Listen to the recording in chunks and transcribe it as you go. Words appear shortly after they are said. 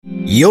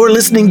You're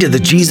listening to the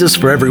Jesus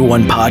for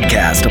Everyone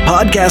podcast, a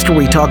podcast where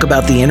we talk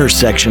about the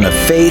intersection of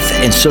faith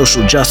and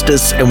social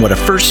justice and what a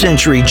first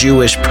century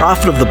Jewish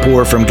prophet of the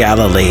poor from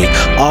Galilee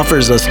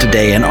offers us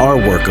today in our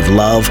work of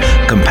love,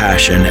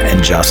 compassion,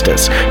 and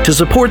justice. To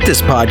support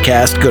this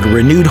podcast, go to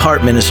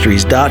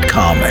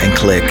renewedheartministries.com and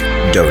click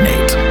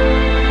donate.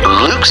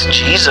 Luke's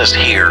Jesus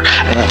here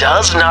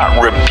does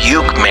not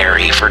rebuke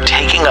Mary for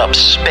taking up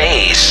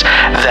space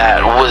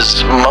that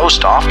was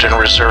most often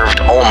reserved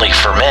only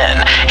for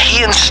men.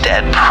 He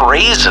instead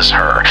praises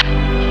her.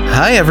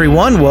 Hi,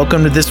 everyone.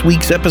 Welcome to this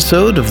week's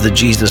episode of the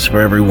Jesus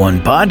for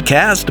Everyone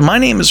podcast. My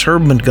name is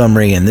Herb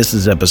Montgomery, and this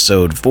is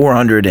episode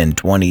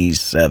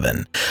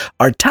 427.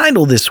 Our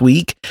title this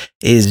week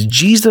is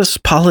Jesus,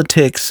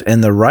 Politics,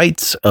 and the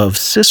Rights of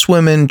Cis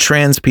Women,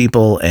 Trans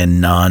People,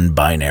 and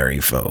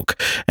Non-Binary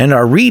Folk. And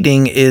our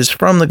reading is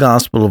from the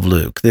Gospel of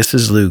Luke. This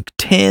is Luke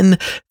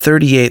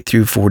 10:38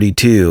 through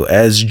 42.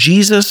 As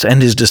Jesus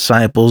and his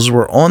disciples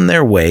were on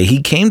their way,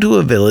 he came to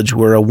a village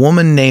where a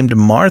woman named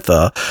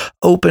Martha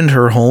opened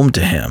her home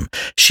to him.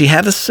 She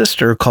had a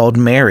sister called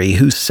Mary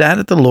who sat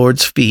at the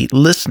Lord's feet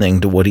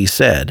listening to what he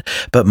said,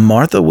 but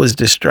Martha was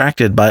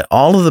distracted by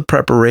all of the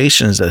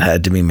preparations that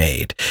had to be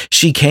made.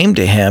 She came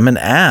to him and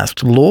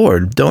asked,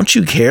 "Lord, don't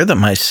you care that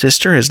my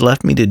sister has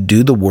left me to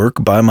do the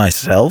work by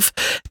myself?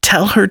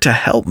 Tell her to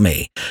help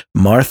me."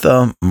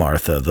 "Martha,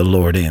 Martha," the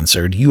Lord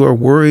answered, "you are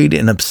worried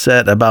and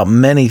upset about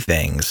many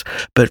things,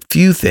 but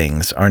few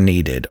things are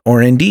needed,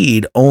 or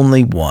indeed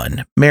only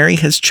one. Mary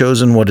has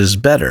chosen what is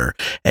better,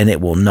 and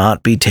it will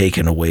not be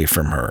taken away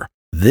from her."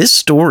 This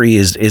story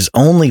is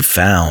only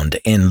found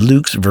in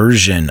Luke's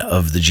version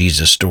of the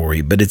Jesus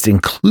story, but its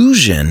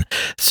inclusion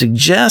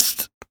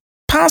suggests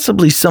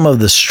possibly some of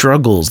the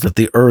struggles that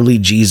the early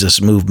Jesus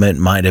movement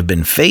might have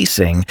been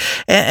facing,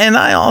 and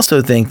I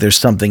also think there's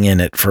something in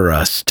it for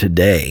us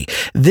today.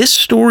 This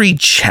story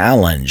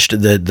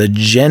challenged the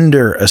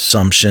gender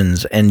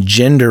assumptions and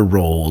gender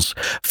roles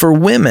for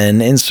women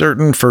in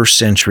certain first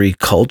century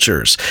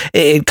cultures.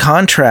 It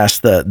contrasts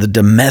the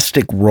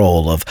domestic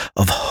role of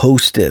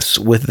hostess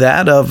with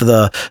that of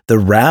the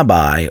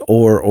rabbi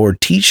or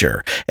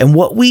teacher. And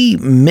what we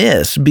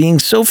miss, being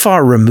so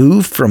far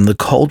removed from the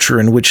culture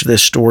in which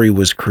this story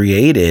was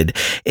created,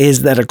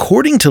 is that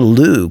according to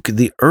Luke,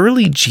 the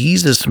early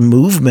Jesus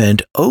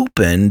movement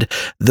opened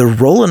the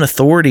role and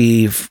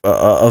authority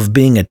of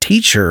being a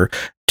teacher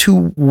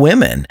to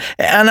women.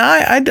 And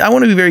I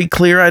want to be very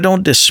clear. I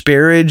don't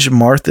disparage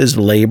Martha's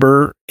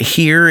labor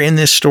here in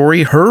this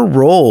story. Her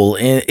role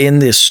in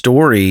this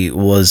story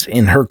was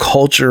in her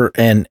culture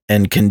and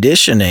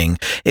conditioning.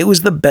 It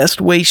was the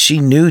best way she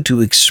knew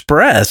to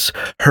express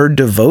her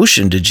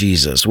devotion to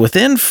Jesus.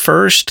 Within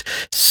first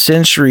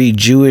century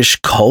Jewish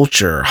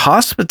culture,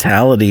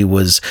 hospitality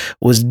was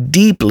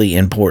deeply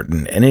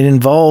important, and it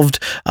involved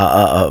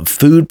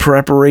food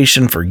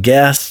preparation for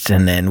guests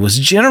and was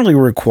generally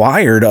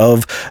required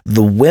of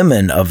the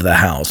women of the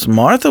house.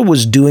 Martha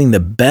was doing the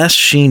best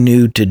she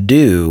knew to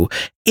do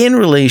in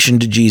relation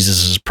to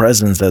Jesus'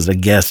 presence as a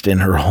guest in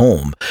her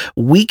home.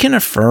 We can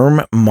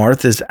affirm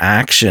Martha's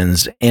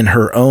actions in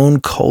her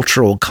own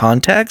cultural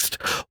context,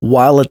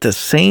 while at the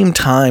same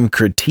time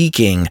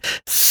critiquing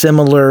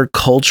similar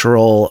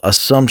cultural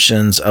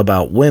assumptions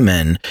about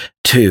women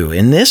too.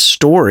 In this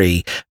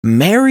story,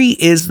 Mary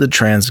is the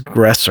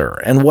transgressor.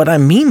 And what I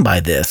mean by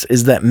this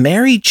is that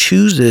Mary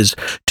chooses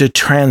to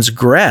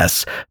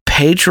transgress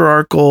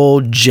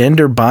patriarchal,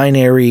 gender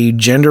binary,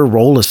 gender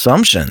role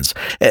assumptions.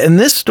 And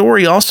this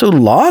story also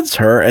lauds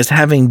her as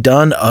having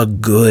done a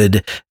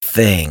good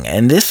thing.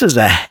 And this is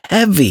a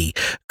heavy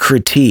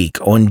critique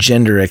on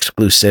gender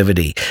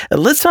exclusivity.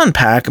 Let's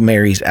unpack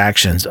Mary's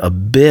actions a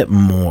bit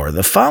more.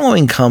 The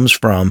following comes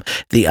from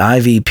the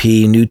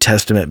IVP New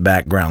Testament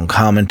Background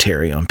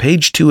Commentary. On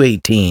page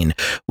 218,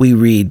 we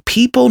read,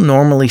 "People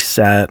normally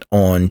sat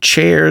on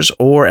chairs,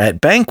 or at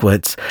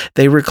banquets,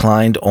 they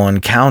reclined on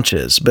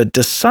couches, but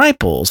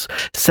disciples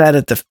sat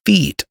at the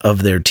feet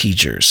of their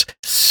teachers.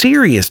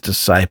 Serious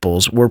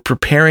disciples were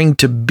preparing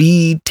to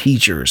be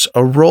teachers,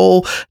 a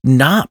role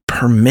not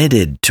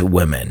permitted to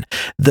women.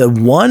 The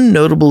one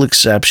notable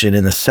exception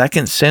in the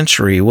 2nd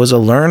century was a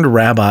learned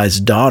rabbi's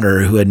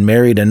daughter who had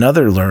married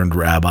another learned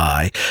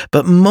rabbi,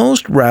 but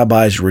most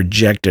rabbis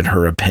rejected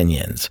her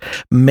opinions.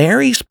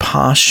 Mary's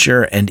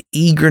posture and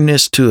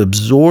eagerness to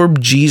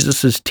absorb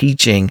Jesus'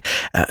 teaching,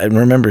 and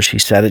remember, she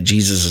sat at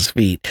Jesus'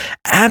 feet,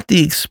 at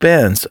the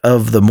expense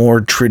of the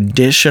more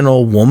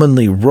traditional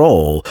womanly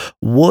role,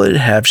 would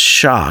have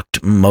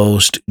shocked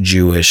most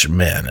Jewish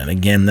men." And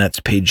again, that's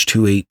page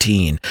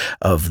 218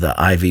 of the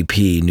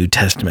IVP New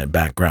Testament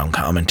Background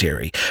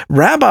Commentary.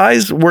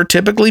 Rabbis were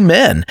typically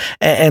men,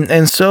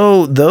 and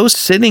so those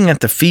sitting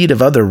at the feet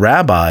of other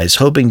rabbis,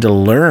 hoping to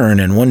learn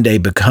and one day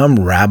become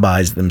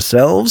rabbis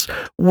themselves,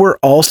 were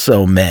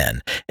also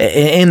men.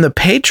 In the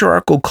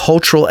patriarchal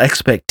cultural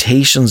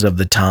expectations of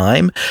the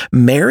time,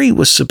 Mary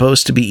was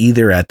supposed to be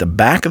either at the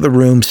back of the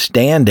room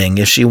standing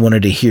if she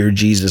wanted to hear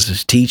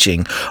Jesus'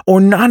 teaching, or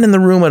not in the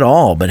room at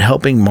all, but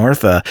helping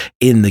Martha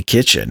in the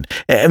kitchen.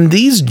 And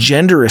these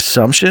gender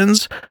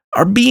assumptions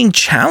are being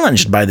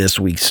challenged by this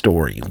week's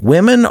story.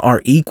 Women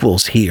are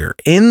equals here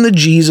in the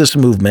Jesus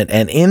movement,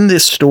 and in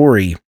this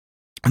story,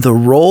 the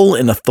role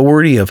and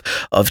authority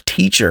of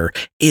teacher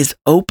is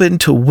open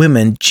to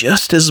women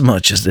just as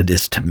much as it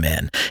is to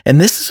men.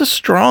 And this is a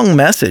strong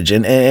message,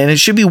 and it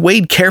should be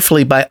weighed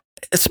carefully by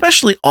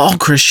especially all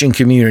Christian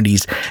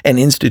communities and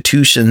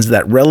institutions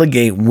that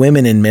relegate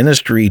women in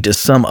ministry to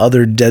some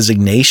other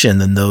designation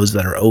than those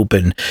that are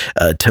open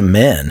to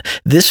men.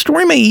 This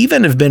story may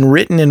even have been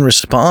written in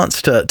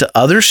response to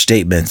other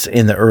statements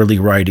in the early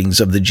writings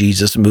of the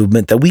Jesus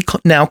movement that we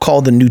now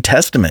call the New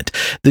Testament.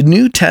 The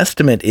New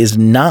Testament is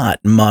not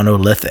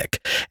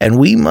monolithic, and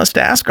we must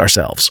ask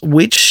ourselves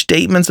which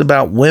statements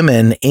about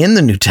women in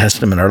the New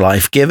Testament are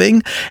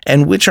life-giving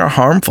and which are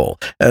harmful.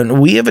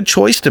 And we have a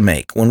choice to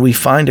make when we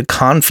find a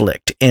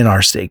conflict in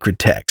our sacred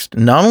text.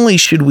 Not only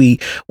should we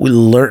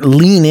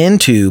lean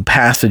into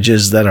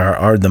passages that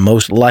are the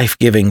most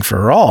life-giving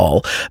for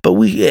all, but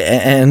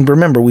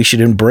remember, we should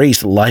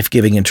embrace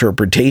life-giving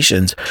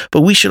interpretations,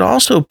 but we should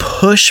also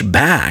push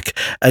back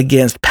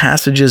against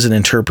passages and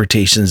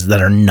interpretations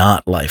that are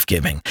not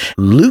life-giving.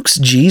 Luke's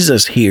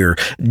Jesus here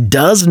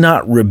does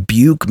not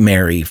rebuke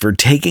Mary for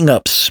taking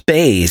up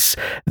space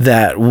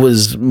that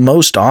was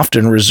most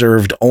often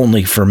reserved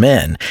only for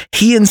men.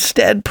 He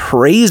instead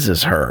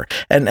praises her.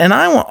 And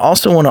I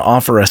also want to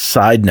offer a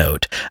side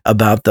note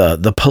about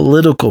the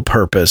political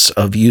purpose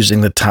of using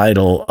the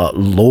title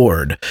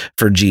Lord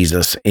for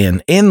Jesus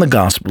in the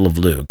Gospel of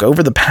Luke.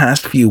 Over the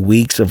past few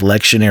weeks of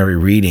lectionary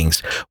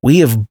readings, we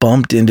have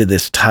bumped into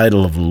this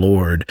title of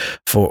Lord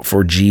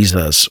for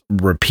Jesus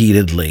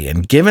repeatedly.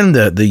 And given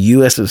the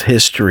U.S.'s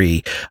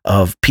history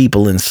of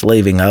people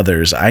enslaving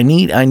others, I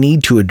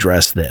need to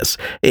address this.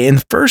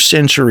 In first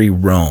century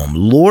Rome,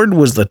 Lord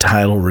was the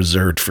title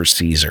reserved for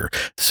Caesar.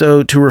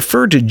 So to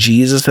refer to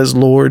Jesus as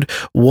Lord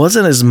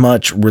wasn't as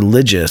much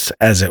religious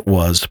as it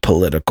was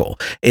political.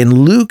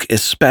 In Luke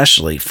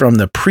especially, from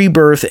the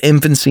pre-birth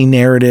infancy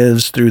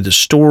narratives through the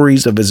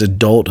stories of his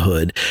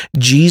adulthood,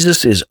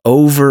 Jesus is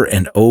over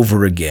and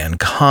over again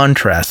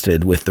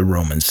contrasted with the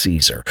Roman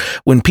Caesar.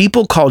 When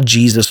people called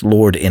Jesus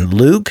Lord in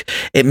Luke,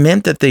 it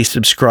meant that they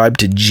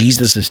subscribed to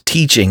Jesus'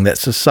 teaching that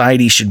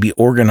society should be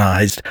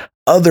organized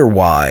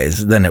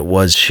otherwise than it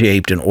was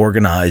shaped and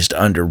organized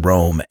under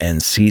Rome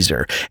and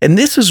Caesar. And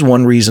this is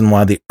one reason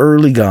why the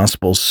early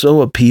Gospels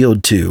so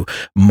appealed to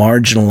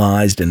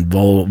marginalized and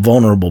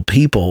vulnerable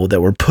people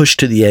that were pushed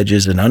to the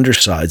edges and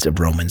undersides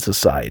of Roman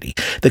society.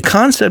 The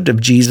concept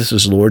of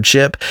Jesus'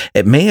 lordship,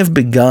 it may have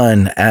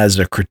begun as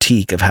a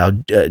critique of how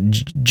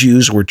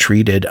Jews were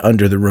treated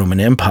under the Roman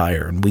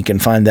Empire, and we can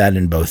find that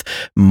in both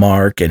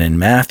Mark and in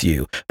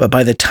Matthew. But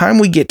by the time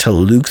we get to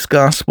Luke's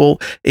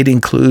Gospel, it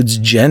includes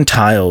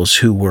Gentiles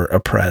who were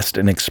oppressed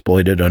and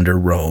exploited under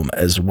Rome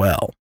as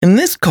well. And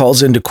this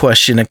calls into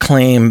question a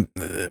claim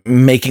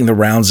making the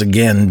rounds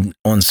again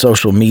on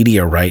social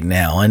media right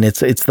now, and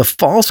it's the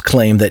false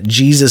claim that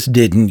Jesus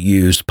didn't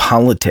use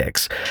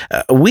politics.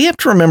 We have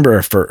to remember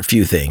a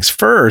few things.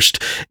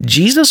 First,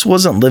 Jesus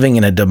wasn't living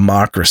in a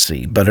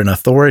democracy, but an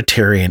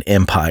authoritarian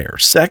empire.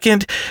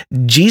 Second,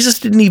 Jesus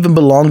didn't even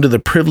belong to the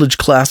privileged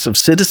class of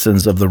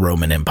citizens of the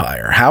Roman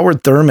Empire.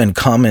 Howard Thurman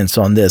comments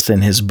on this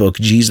in his book,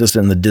 Jesus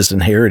and the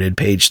Disinherited,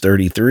 page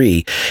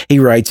 33. He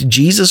writes,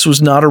 Jesus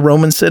was not a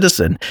Roman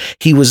citizen.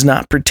 He was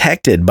not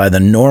protected by the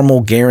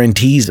normal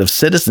guarantees of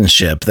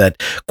citizenship,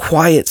 that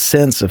quiet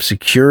sense of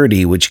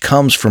security which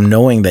comes from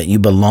knowing that you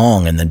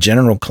belong, and the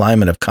general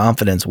climate of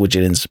confidence which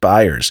it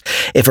inspires.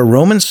 If a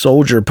Roman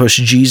soldier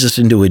pushed Jesus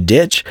into a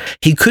ditch,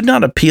 he could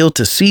not appeal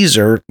to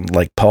Caesar,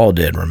 like Paul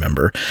did,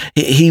 remember.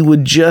 He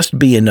would just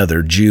be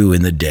another Jew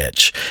in the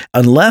ditch.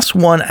 Unless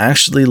one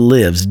actually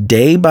lives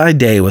day by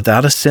day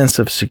without a sense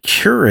of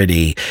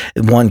security,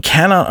 one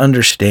cannot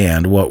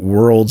understand what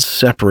worlds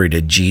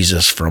separated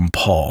Jesus from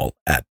Paul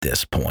at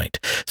this point.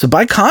 So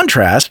by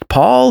contrast,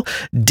 Paul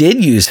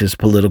did use his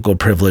political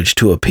privilege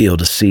to appeal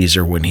to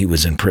Caesar when he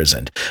was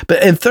imprisoned.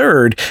 And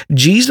third,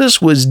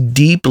 Jesus was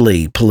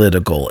deeply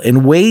political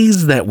in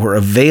ways that were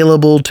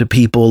available to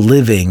people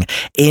living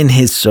in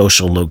his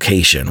social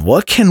location.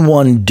 What can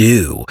one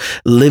do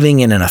living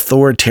in an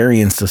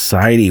authoritarian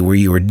society where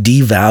you are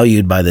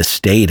devalued by the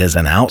state as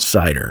an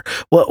outsider?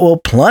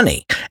 Well,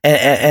 plenty.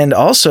 And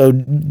also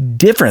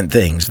different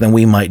things than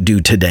we might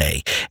do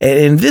today.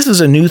 And this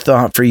is a new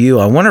thought for you.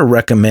 I want to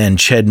recommend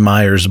Ched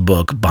Meyer's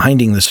book,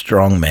 Binding the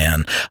Strong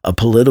Man, a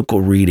political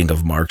reading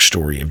of Mark's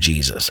story of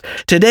Jesus.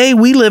 Today,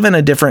 we live in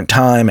a different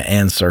time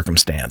and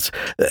circumstance.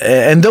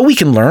 And though we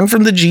can learn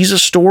from the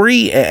Jesus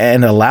story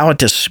and allow it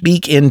to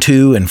speak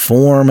into and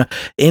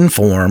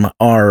inform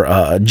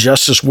our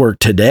justice work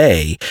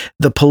today,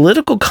 the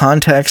political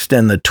context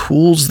and the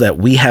tools that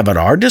we have at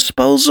our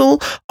disposal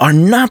are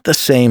not the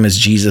same as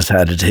Jesus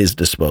had at his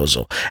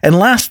disposal. And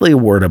lastly, a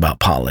word about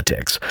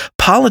politics.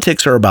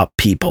 Politics are about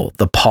people.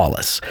 the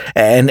polis,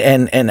 and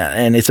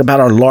it's about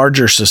our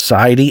larger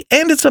society,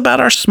 and it's about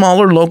our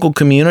smaller local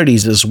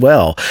communities as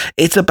well.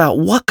 It's about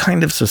what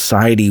kind of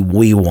society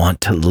we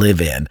want to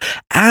live in.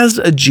 As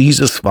a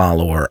Jesus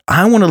follower,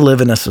 I want to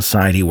live in a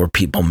society where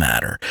people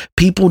matter.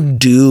 People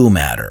do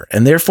matter,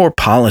 and therefore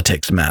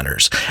politics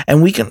matters.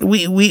 And we can't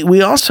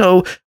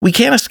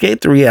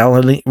escape the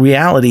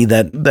reality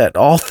that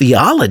all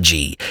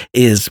theology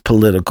is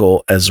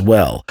political as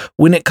well.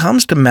 When it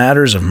comes to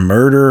matters of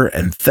murder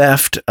and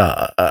theft,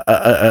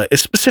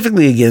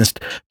 specifically against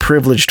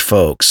privileged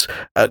folks,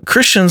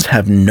 Christians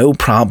have no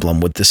problem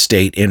with the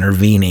state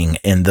intervening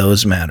in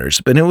those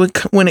matters. But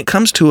when it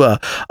comes to a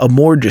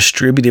more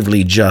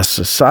distributively just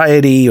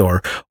society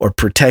or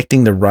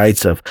protecting the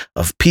rights of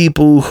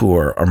people who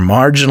are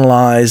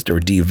marginalized or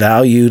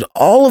devalued,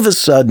 all of a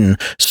sudden,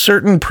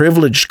 certain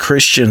privileged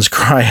Christians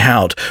cry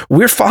out,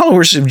 we're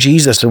followers of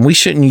Jesus and we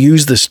shouldn't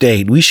use the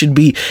state. We should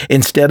be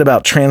instead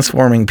about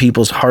transforming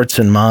people's hearts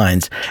and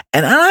minds.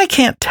 And I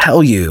can't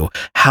tell you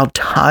how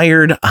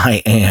tired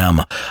I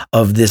am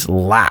of this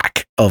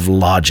lack of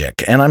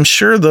logic. And I'm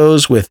sure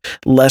those with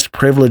less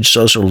privileged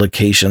social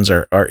locations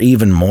are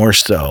even more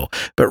so.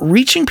 But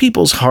reaching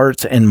people's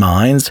hearts and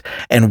minds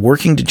and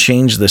working to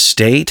change the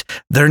state,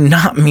 they're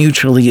not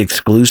mutually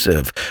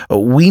exclusive.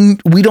 We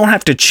don't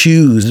have to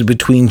choose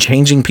between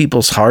changing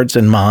people's hearts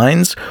and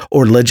minds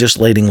or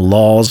legislating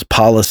laws,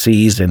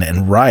 policies,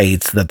 and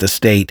rights that the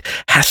state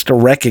has to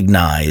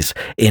recognize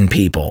in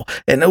people.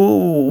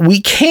 And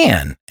we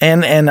can,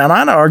 and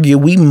I'd argue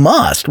we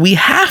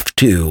have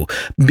to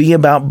be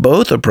about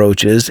both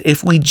approaches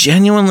if we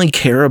genuinely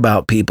care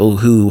about people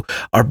who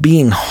are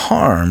being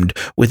harmed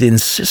within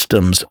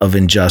systems of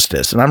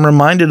injustice. And I'm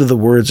reminded of the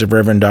words of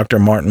Reverend Dr.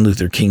 Martin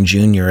Luther King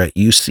Jr. at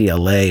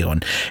UCLA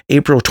on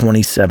April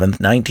 27th,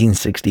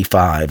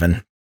 1965.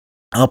 And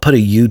I'll put a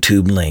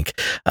YouTube link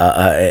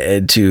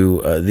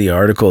to the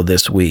article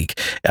this week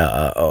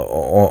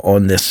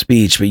on this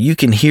speech, but you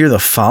can hear the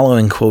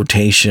following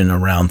quotation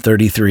around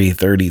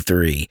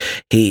 33:33.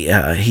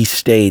 He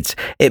states,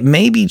 "It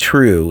may be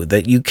true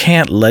that you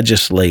can't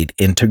legislate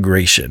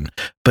integration,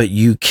 but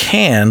you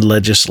can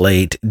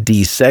legislate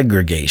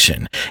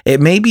desegregation. It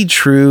may be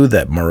true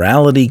that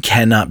morality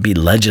cannot be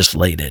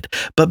legislated,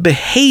 but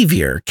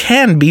behavior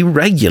can be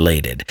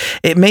regulated.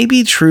 It may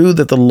be true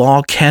that the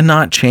law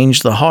cannot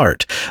change the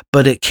heart,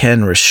 but it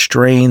can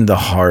restrain the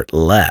heart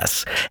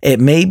less. It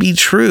may be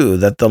true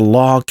that the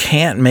law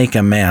can't make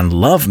a man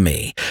love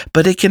me,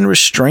 but it can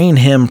restrain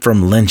him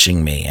from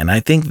lynching me." And I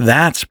think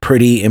that's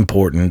pretty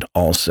important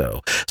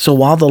also. So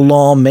while the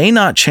law may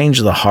not change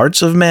the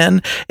hearts of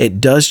men, it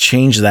does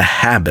change the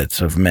habits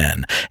of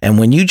men. And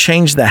when you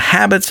change the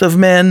habits of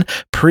men,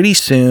 pretty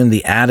soon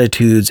the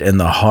attitudes and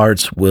the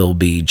hearts will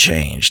be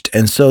changed.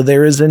 And so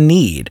there is a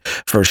need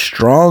for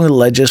strong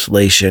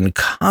legislation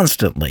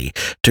constantly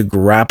to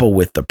grapple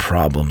with the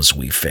problems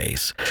we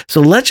face. So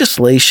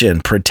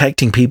legislation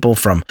protecting people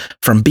from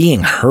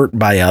being hurt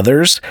by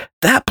others,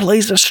 that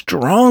plays a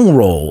strong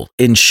role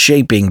in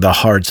shaping the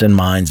hearts and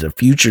minds of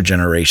future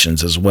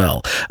generations as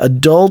well.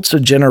 Adults a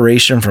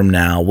generation from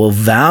now will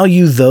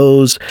value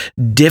those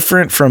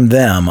different from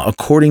them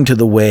according to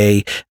the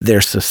way their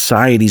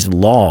society's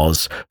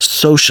laws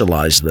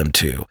socialize them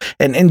to.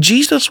 And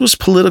Jesus was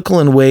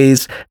political in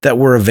ways that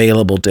were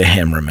available to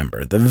him,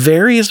 remember. The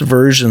various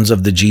versions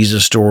of the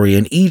Jesus story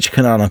in each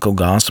canonical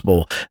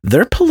gospel,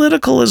 they're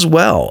political as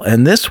well.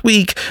 And this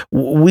week,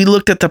 we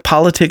looked at the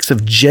politics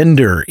of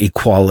gender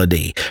equality.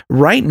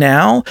 Right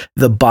now,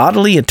 the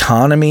bodily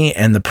autonomy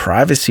and the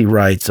privacy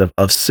rights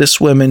of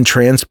cis women,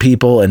 trans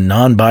people, and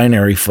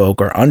non-binary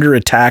folk are under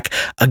attack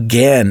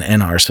again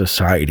in our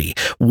society.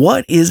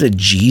 What is a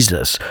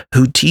Jesus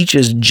who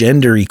teaches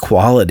gender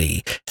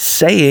equality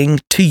saying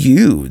to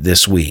you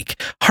this week?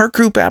 Heart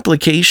Group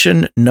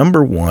application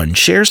number 1,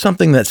 share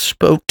something that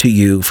spoke to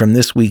you from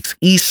this week's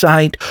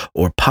eSite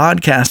or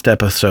podcast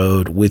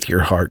episode with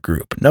your Heart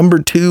Group. Number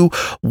 2,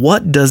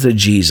 what does a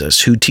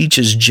Jesus who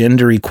teaches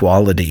gender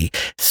equality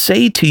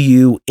say to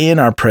you in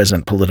our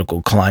present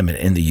political climate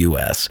in the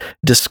U.S.?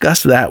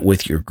 Discuss that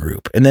with your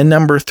group. And then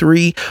number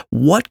 3,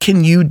 what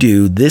can you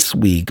do this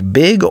week,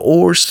 big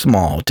or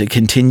small, to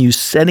continue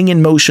setting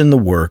in motion the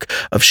work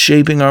of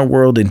shaping our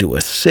world into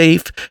a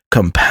safe,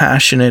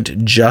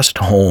 compassionate, just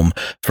home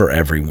for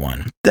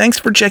everyone? Thanks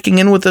for checking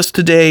in with us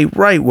today,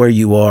 right where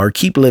you are.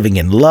 Keep living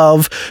in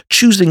love,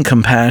 choosing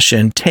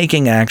compassion,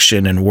 taking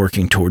action, and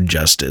working toward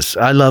justice.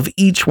 I love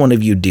each one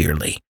of you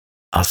dearly.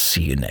 I'll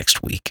see you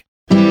next week.